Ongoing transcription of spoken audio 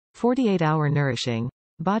48-hour nourishing.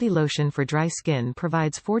 Body lotion for dry skin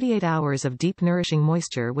provides 48 hours of deep nourishing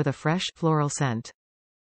moisture with a fresh, floral scent.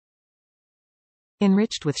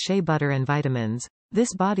 Enriched with Shea Butter and Vitamins.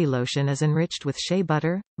 This body lotion is enriched with shea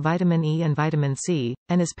butter, vitamin E and vitamin C,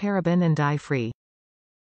 and is paraben and dye free.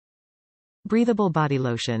 Breathable Body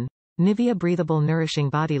Lotion. NIVEA Breathable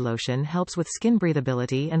Nourishing Body Lotion helps with skin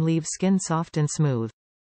breathability and leaves skin soft and smooth.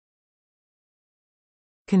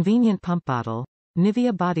 Convenient Pump Bottle.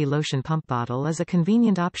 NIVEA Body Lotion Pump Bottle is a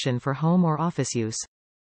convenient option for home or office use.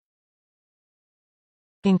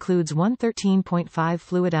 Includes one 13.5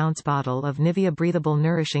 fluid ounce bottle of NIVEA Breathable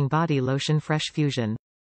Nourishing Body Lotion Fresh Fusion.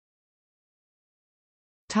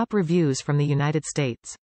 Top reviews from the United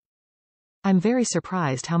States. I'm very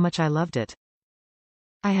surprised how much I loved it.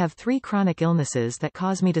 I have 3 chronic illnesses that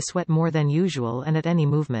cause me to sweat more than usual and at any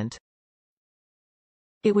movement.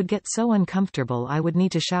 It would get so uncomfortable I would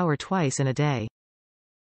need to shower twice in a day.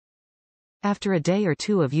 After a day or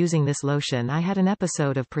two of using this lotion I had an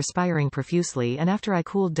episode of perspiring profusely, and after I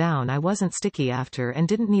cooled down I wasn't sticky after and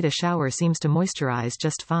didn't need a shower. Seems to moisturize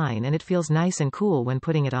just fine and it feels nice and cool when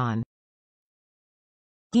putting it on.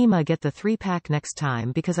 Get the 3-pack next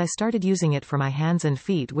time because I started using it for my hands and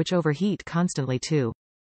feet which overheat constantly too.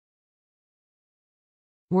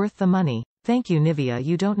 Worth the money. Thank you Nivea,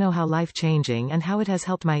 you don't know how life-changing and how it has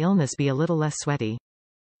helped my illness be a little less sweaty.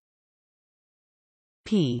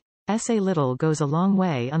 P.S A little goes a long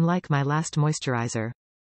way. Unlike my last moisturizer.